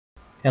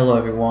Hello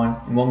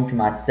everyone, and welcome to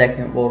my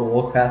second World of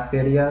Warcraft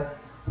video.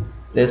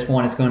 This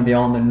one is going to be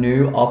on the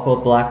new Upper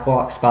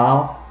Blackrock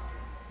Spire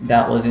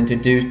that was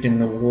introduced in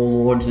the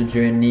Warlords of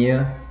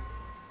Draenor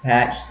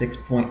patch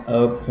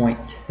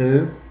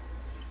 6.0.2.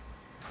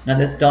 Now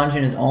this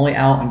dungeon is only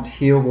out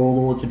until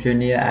Warlords of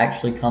Draenor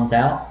actually comes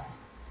out.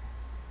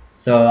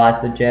 So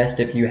I suggest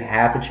if you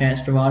have the chance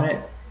to run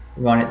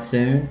it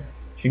soon.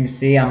 As you can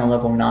see, I'm a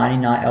level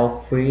 99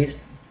 Elf Priest.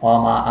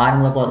 My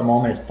item level at the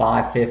moment is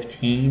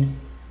 515.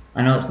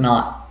 I know it's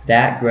not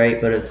that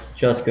great, but it's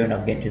just good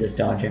enough to get into this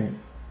dungeon.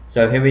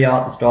 So here we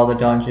are at the start of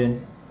the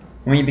dungeon.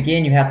 When you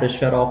begin, you have to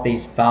shut off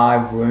these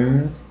 5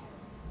 runes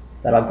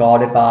that are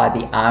guarded by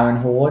the Iron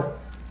Horde.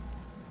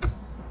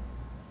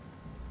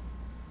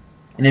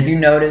 And if you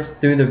notice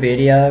through the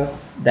video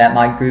that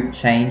my group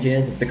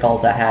changes, it's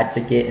because I had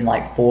to get in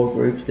like 4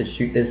 groups to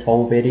shoot this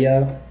whole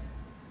video.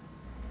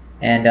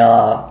 And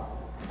I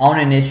want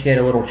to initiate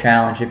a little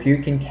challenge. If you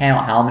can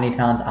count how many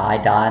times I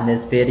die in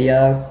this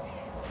video,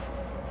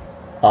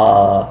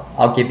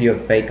 I'll give you a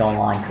fake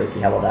online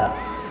cookie. How about that?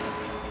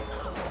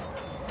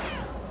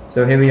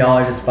 So here we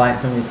are, just fighting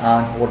some of these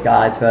Iron Horde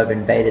guys who have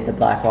invaded the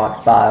Blackrock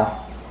Spire.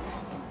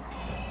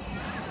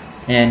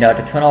 And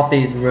to turn off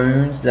these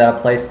runes that are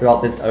placed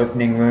throughout this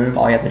opening room,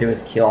 all you have to do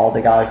is kill all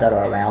the guys that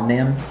are around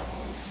them.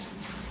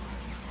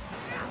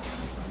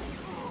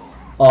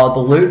 The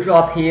loot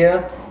drop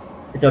here,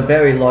 it's a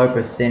very low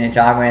percentage.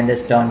 I ran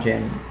this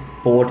dungeon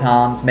 4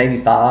 times,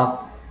 maybe 5,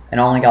 and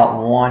I only got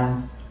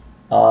 1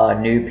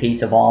 new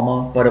piece of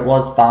armor, but it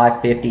was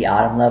 550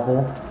 item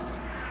level.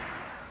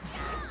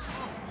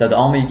 So the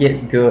armor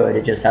gets good,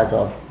 it just has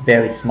a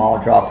very small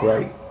drop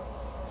rate.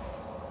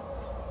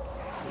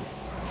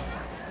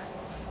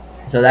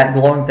 So that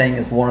glowing thing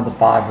is one of the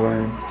 5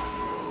 runes.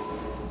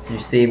 So you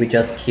see, we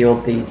just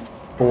killed these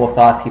 4 or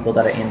 5 people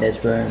that are in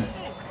this room.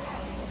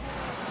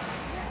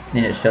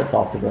 Then it shuts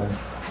off the room.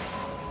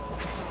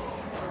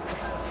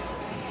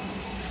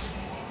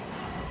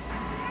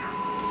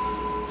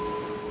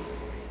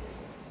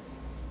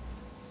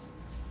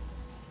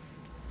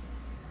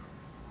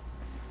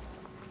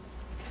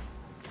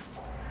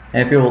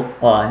 And if you'll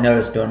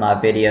notice during my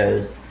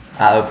videos,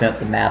 I open up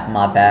the map in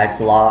my bags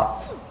a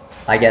lot.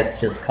 I guess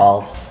it's just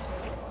cause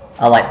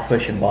I like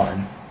pushing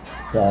buttons.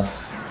 So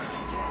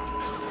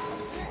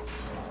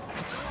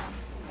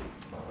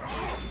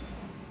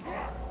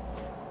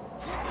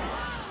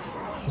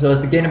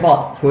the beginning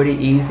part's pretty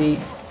easy.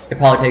 It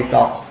probably takes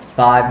about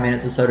 5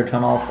 minutes or so to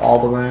turn off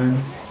all the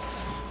runes.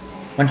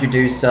 Once you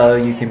do so,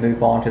 you can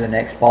move on to the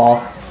next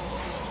boss.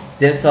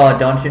 This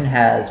dungeon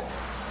has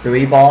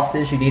 3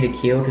 bosses you need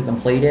to kill to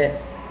complete it,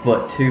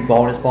 but 2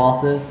 bonus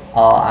bosses.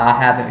 I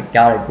haven't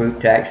got a group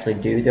to actually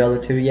do the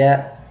other 2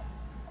 yet,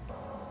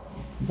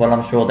 but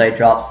I'm sure they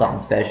drop something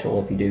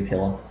special if you do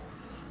kill them.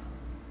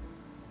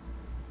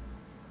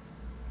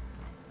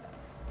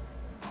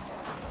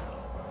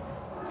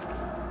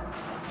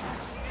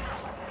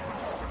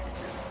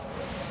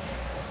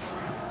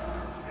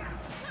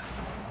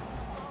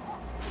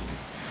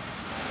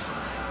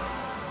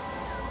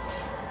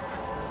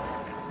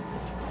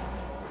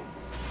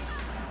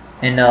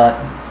 And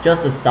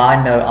just a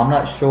side note, I'm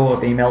not sure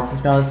if anyone else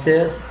has noticed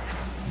this,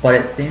 but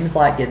it seems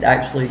like it's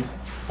actually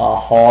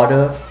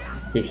harder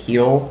to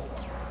heal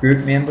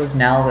group members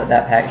now that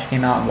that patch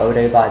came out and load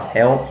everybody's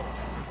health.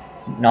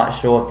 Not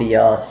sure if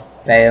the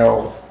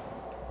spells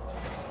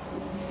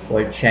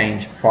would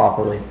change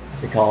properly,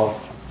 because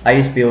I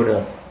used to be able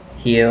to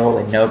heal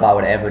and nobody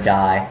would ever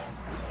die,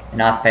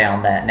 and I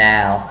found that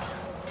now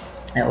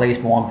at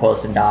least 1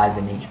 person dies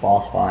in each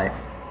boss fight.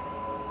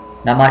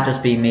 That might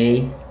just be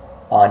me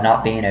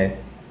not being an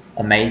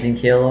amazing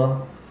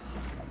killer,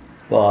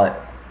 but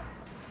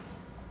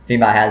if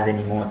anybody has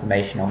any more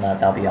information on that,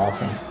 that'll be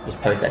awesome.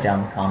 Just post that down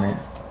in the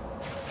comments.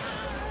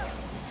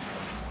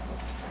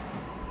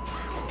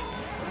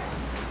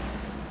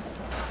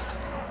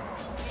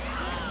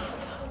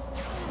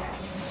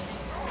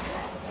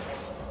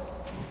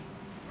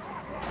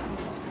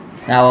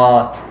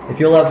 Now, if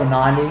you're level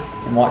 90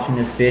 and watching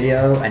this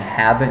video and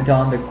haven't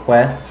done the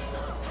quest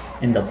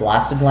in the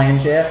Blasted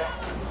Lands yet,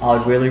 I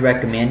would really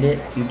recommend it.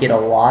 You get a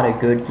lot of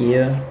good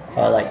gear,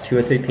 like 2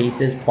 or 3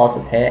 pieces, plus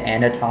a pet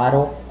and a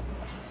title.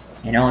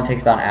 And it only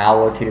takes about an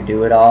hour or 2 to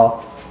do it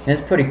all. And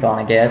it's pretty fun,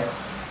 I guess.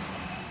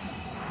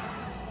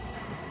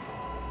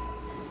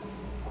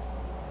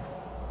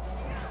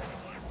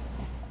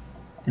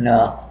 And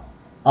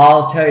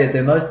I'll tell you,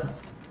 the most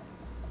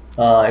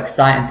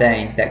exciting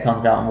thing that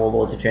comes out in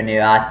Warlords of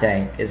Draenor, I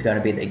think, is going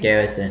to be the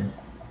garrisons.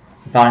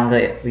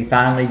 We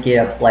finally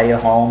get a player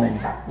home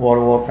in World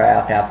of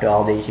Warcraft after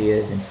all these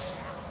years, and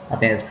I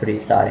think that's pretty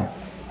exciting.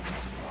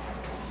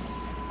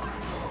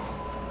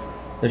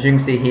 So as you can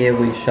see here,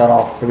 we shut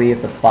off 3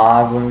 of the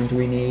 5 runes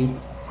we need.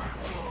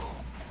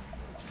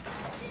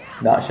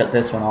 About to shut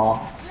this one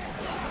off.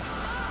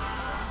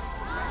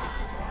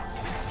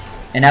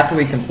 And after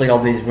we complete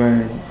all these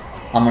runes,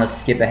 I'm going to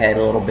skip ahead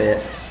a little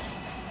bit.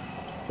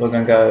 We're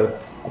going to go,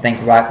 I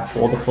think, right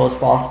before the first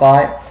boss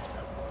fight.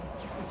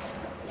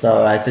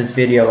 So as this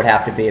video would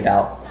have to be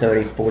about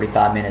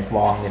 30-45 minutes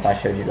long if I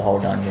showed you the whole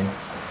dungeon.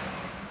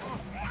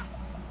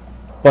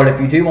 But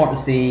if you do want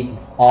to see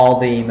all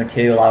the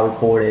material I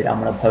recorded, I'm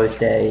going to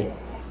post a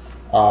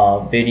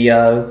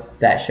video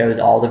that shows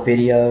all the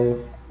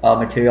video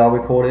material I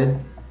recorded,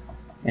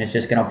 and it's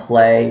just going to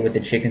play with the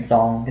chicken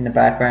song in the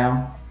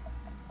background,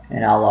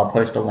 and I'll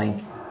post a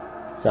link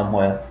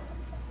somewhere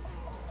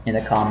in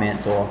the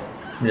comments or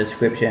in the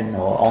description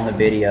or on the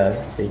video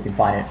so you can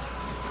find it.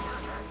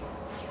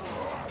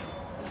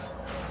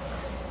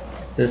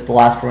 So this is the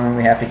last room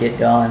we have to get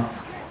done.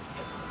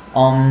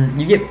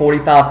 You get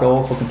 45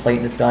 gold for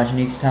completing this dungeon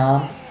each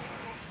time.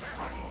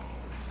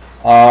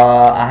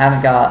 I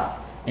haven't got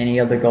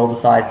any other gold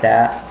besides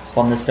that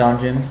from this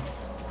dungeon.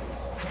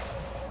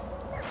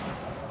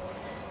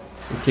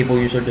 These people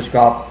usually just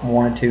drop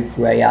 1 or 2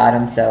 gray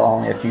items that are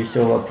only a few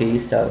silver a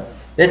piece, so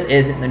this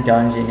isn't the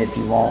dungeon if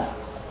you want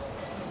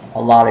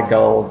a lot of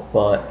gold,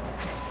 but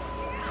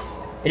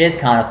it is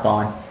kind of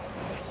fun.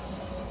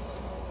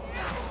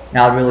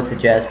 Now I'd really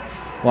suggest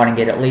running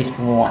it at least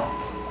once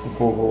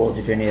before Warlords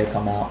of Draenor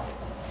come out.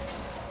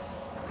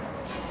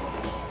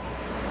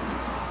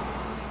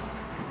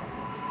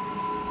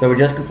 So we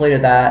just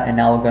completed that, and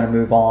now we're going to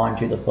move on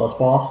to the first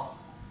boss.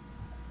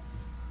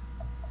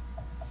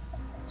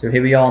 So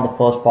here we are on the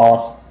first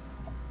boss.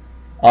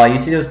 You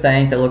see those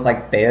things that look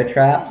like bear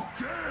traps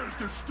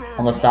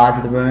on the sides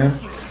of the room?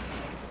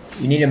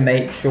 You need to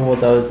make sure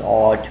those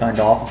are turned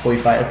off before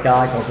you fight this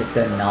guy, because if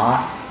they're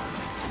not,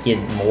 he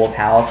is more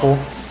powerful.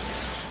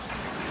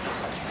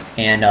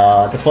 And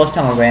the first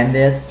time I ran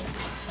this,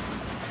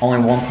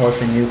 only one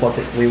person knew what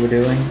we were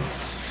doing,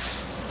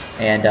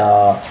 and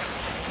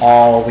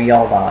we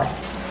all died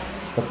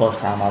the first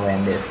time I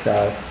ran this.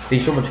 So be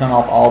sure to turn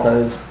off all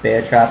those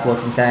bear trap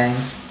looking things.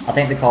 I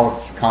think they're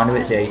called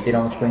conduits. Yeah, you see it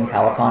on the screen,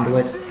 power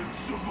conduits.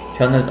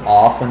 Turn those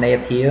off when they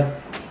appear,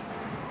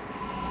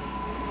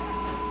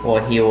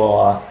 or he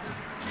will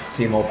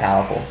be more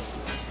powerful.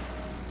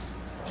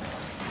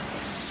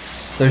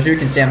 So as you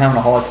can see, I'm having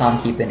a hard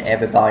time keeping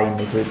everybody in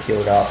the group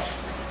healed up.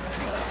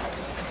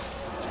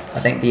 I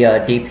think the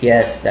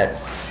DPS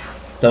that's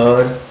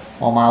third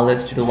on my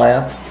list to the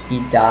left, he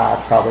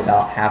dies probably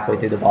about halfway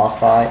through the boss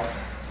fight.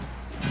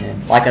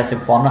 And like I said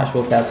before, I'm not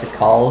sure if that's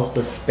because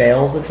the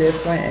spells are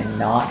different and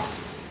not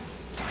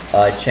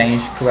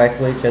changed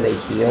correctly so they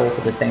heal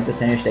for the same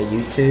percentage they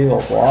used to,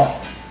 or what.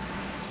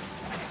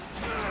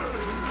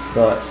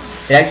 But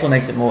it actually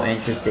makes it more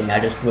interesting. I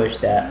just wish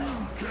that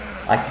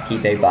I could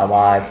keep everybody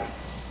alive.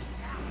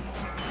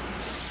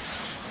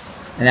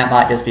 And that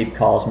might just be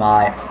because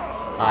my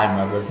item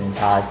level isn't as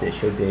high as it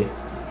should be.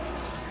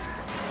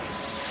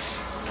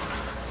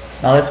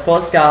 Now this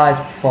first guy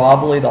is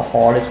probably the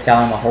hardest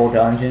guy in the whole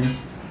dungeon.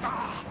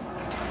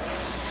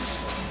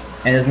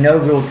 And there's no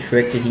real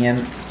trick to him,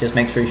 just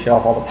make sure you shut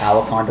off all the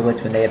power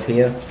conduits when they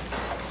appear.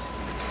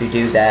 If you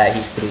do that,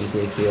 he's pretty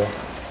easy to kill.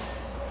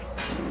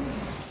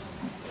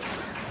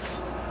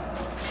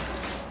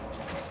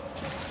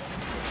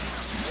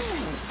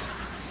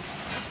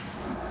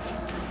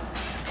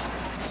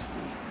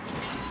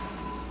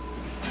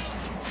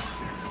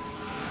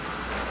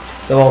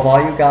 So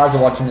while you guys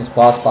are watching this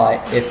boss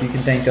fight, if you can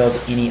think of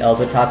any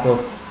other type of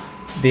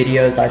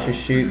videos I should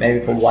shoot,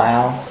 maybe for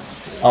WoW,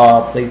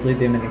 please leave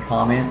them in the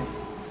comments.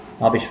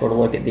 I'll be sure to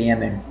look at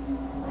them and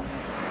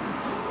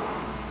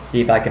see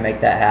if I can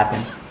make that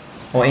happen.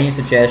 Or any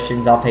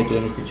suggestions, I'll take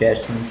any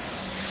suggestions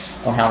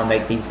on how to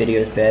make these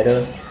videos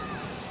better.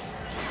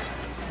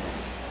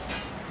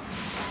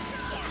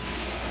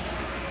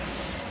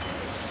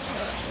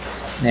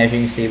 And as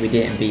you can see, we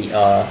didn't beat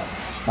my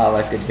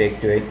record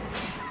victory.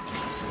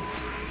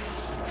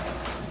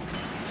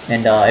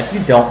 And if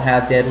you don't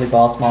have deadly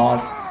boss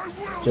mods,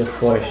 just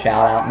for a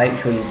shout out,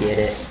 make sure you get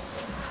it.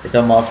 It's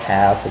a must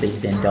have for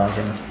these end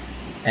dungeons.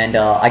 And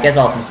I guess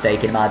I was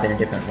mistaken, it might have been a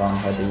different run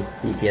where the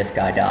DPS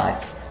guy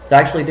died. So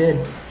I actually did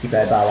keep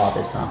everybody alive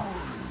this time.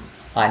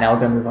 Alright, now we're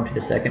going to move on to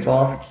the second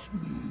boss.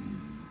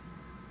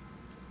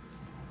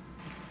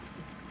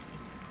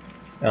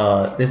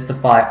 This is the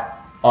fight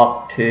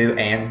up to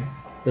and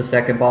the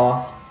second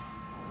boss.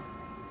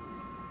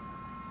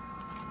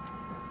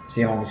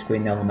 See on the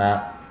screen there on the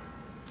map.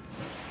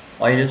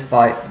 You just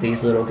fight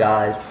these little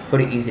guys,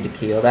 pretty easy to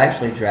kill. They're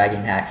actually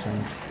dragon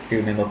hatchlings, if you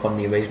remember from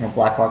the original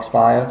Blackrock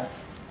Spire.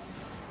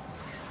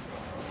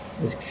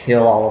 Just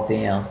kill all of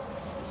them,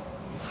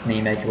 and then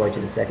you make your way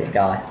to the second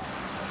guy.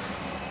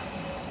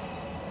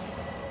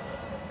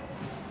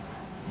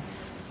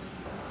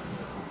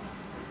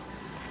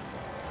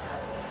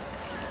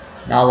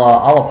 Now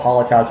I'll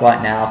apologize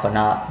right now for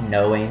not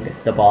knowing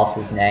the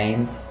boss's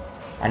names.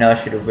 I know I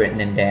should have written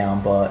them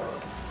down, but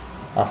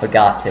I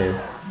forgot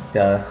to.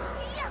 So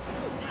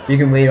you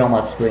can read on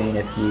my screen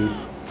if you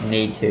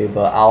need to,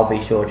 but I'll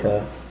be sure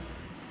to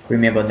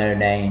remember their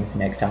names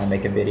next time I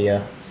make a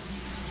video.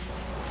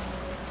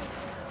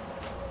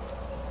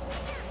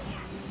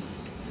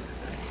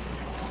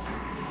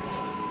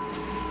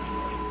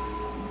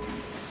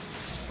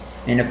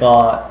 And if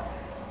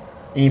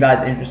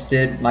anybody's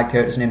interested, my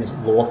character's name is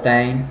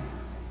Lorthane.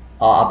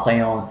 I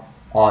play on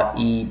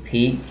R-E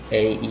Peak,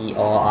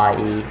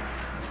 A-E-R-I-E,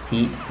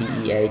 Peak,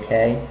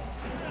 P-E-A-K.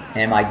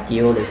 And my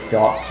guild is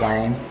Dark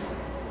Flame,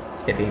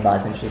 if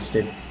anybody's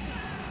interested.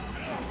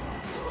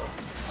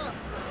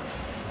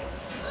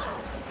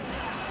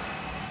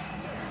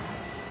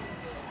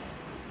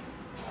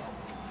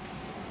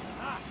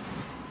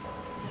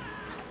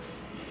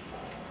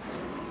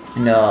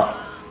 And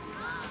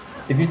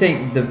if you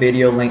think the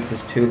video length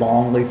is too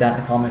long, leave that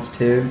in the comments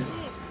too.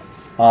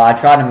 I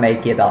tried to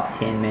make it about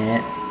 10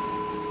 minutes,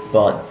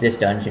 but this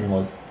dungeon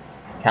was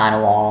kind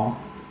of long.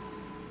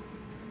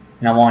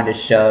 And I wanted to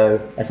show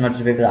as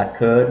much of it as I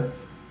could,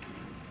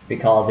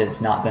 because it's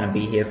not going to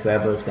be here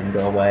forever, it's going to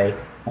go away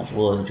once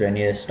Warlords of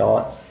Draenor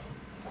starts.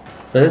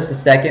 So this is the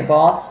second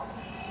boss.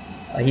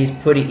 He's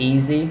pretty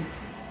easy.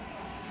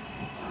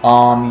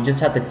 You just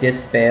have to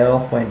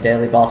dispel when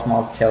daily boss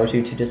mods tells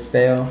you to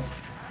dispel.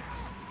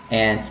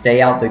 And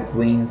stay out the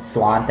green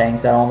slime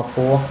things that are on the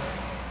floor.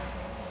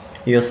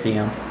 You'll see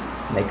them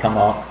when they come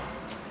up.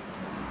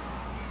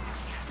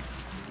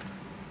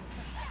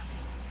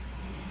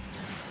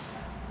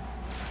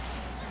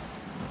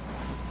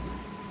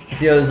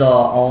 See those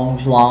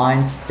orange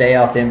lines? Stay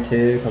out them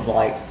too, because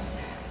like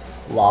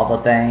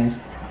lava things.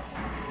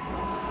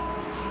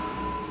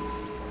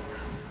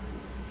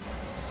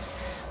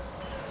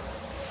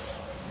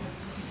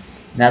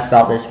 And that's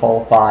about this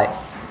whole fight.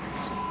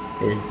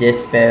 Is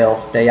dispel,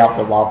 stay out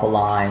the lava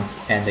lines,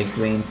 and the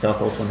green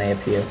circles when they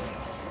appear.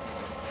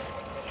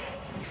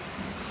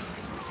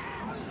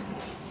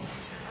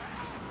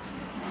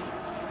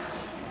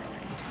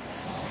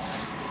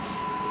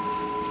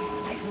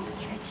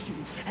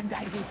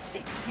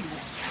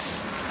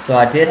 So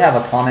I did have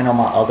a comment on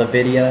my other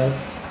video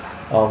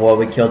where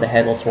we killed the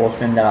Headless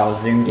Horseman that I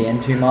was zoomed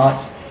in too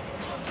much.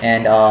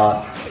 And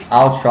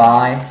I'll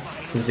try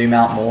to zoom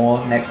out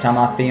more next time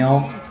I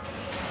film.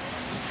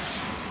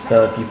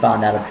 So if you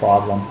find that a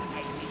problem,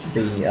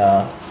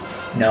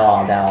 no,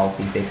 I'll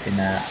be fixing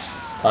that.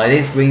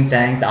 These green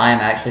things I am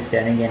actually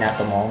standing in at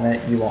the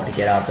moment, you want to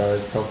get out of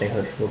those because they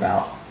hurt for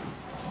about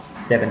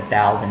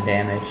 7,000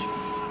 damage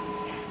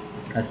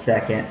a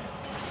second.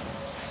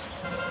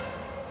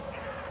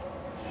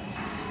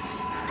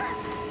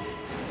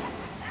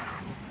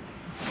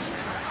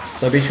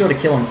 So be sure to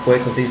kill him quick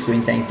because these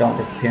green things don't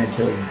disappear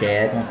until he's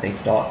dead once they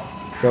start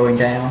going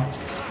down.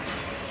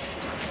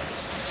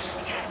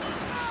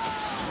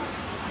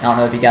 I don't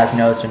know if you guys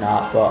noticed or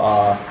not, but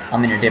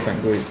I'm in a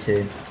different group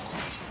too.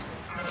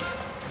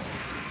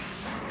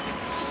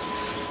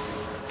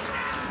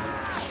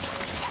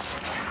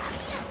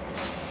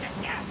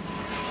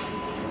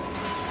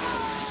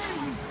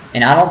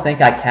 And I don't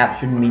think I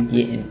captured me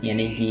getting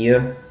any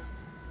gear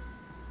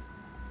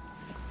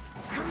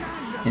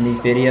in these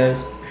videos.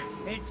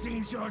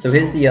 So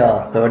here's the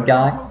third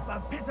guy.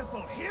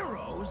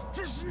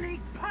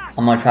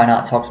 I'm gonna try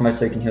not to talk so much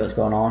so you can hear what's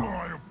going on.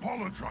 I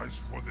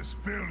apologize for this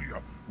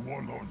failure,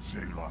 Warlord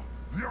Zayla.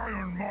 The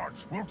Iron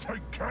March will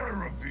take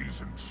care of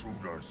these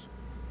intruders.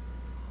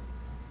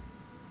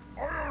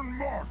 Iron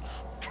March,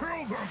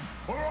 kill them,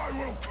 or I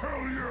will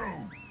kill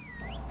you!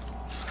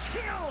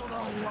 Kill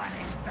the one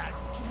in that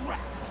trap!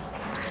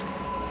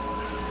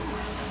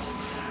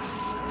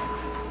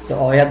 So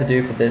all you have to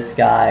do for this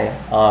guy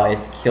is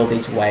kill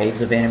these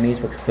waves of enemies,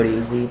 which is pretty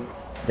easy.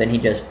 Then he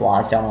just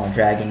flies down on a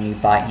dragon and you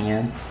fight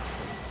him.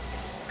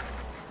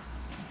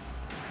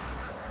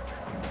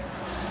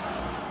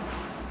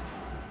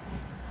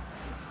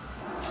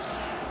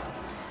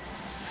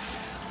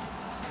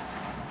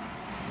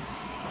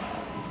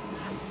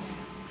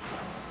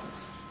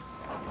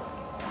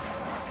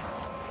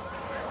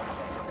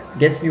 I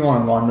guess if you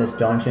want to run this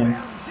dungeon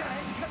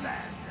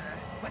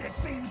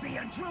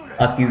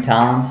a few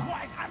times,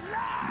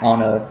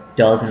 on a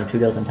dozen or 2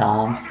 dozen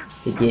times,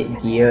 to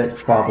get gear, it's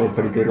probably a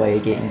pretty good way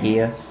of getting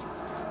gear.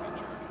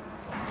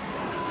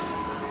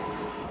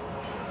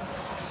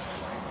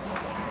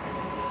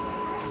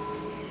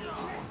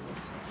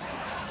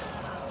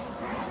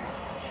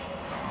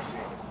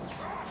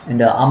 And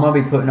I'm going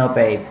to be putting up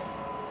a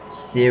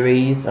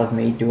series of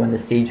me doing the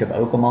Siege of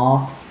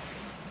Okamar,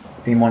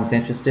 if anyone's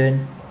interested.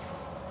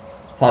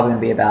 It's probably going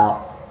to be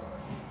about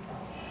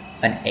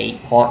an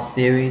 8-part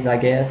series, I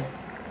guess.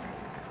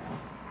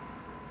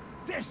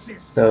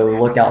 So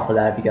look out for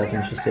that if you guys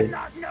are interested.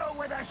 I don't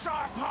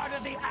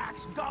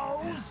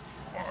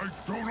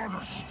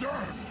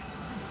understand.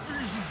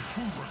 These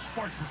intruders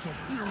fight with the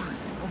fury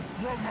of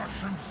Gromash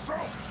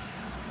himself.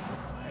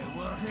 I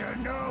will hear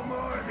no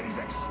more of these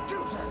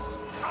excuses.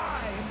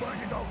 I am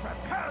going to go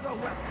prepare the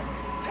weapon.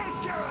 Take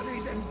care of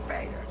these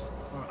invaders,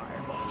 or I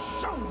will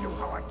show you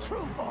how a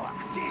true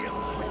warrior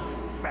deals with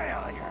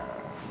failure.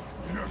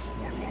 Yes,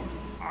 Warlord.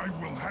 I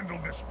will handle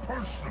this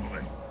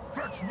personally.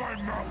 Fetch my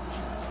mount.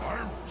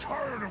 I'm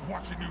tired of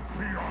watching you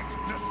peons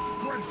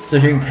disgrace. So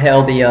as you can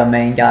tell, the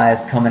main guy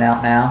is coming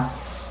out now.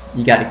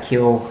 You got to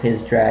kill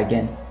his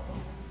dragon,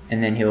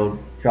 and then he'll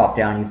drop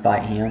down and you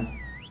fight him.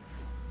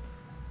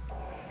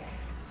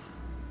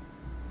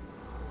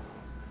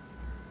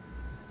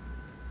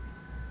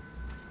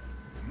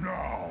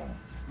 Now,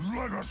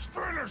 let us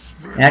finish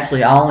this. And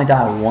actually, I only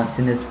died once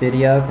in this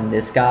video from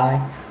this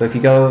guy. But if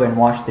you go and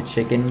watch the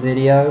chicken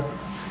video,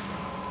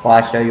 where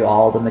I show you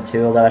all the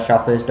material that I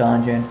shot for this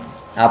dungeon,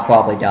 I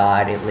probably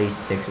died at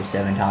least 6 or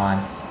 7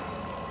 times.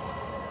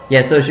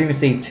 Yeah, so as you can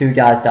see, 2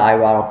 guys die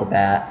right off the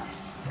bat.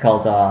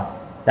 Because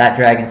that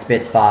dragon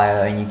spits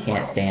fire and you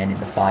can't stand in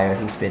the fire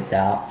he spits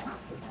out.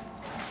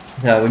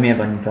 So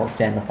remember, you don't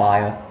stand in the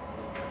fire.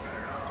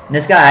 And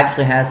this guy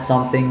actually has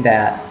something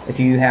that if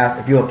you're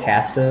a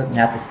caster and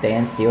have to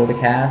stand still to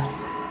cast,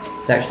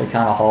 it's actually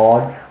kind of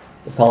hard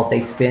because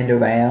they spin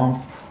around.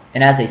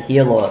 And as a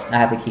healer, I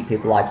have to keep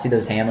people alive. See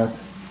those hammers?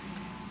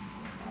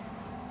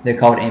 They're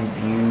called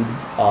imbued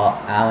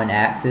iron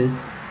axes.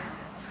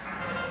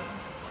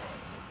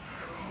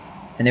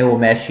 And they will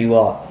mess you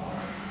up.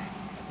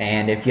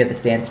 And if you have to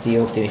stand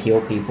still to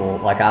heal people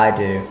like I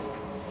do,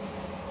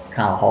 it's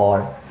kind of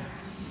hard.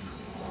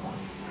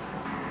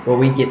 But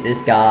we get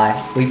this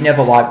guy. We've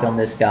never wiped on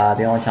this guy.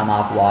 The only time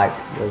I've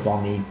wiped was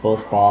on the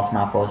first boss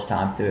my first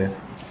time through.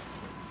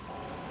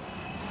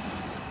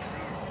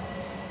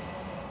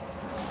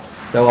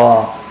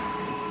 So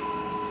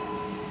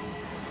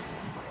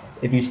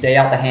if you stay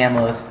out the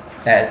hammers,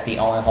 that is the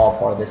only hard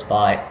part of this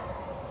fight.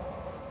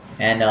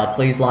 And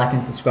please like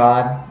and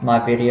subscribe to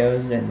my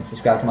videos and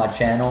subscribe to my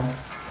channel.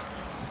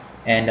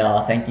 And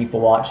thank you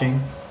for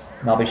watching.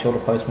 And I'll be sure to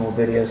post more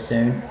videos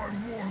soon.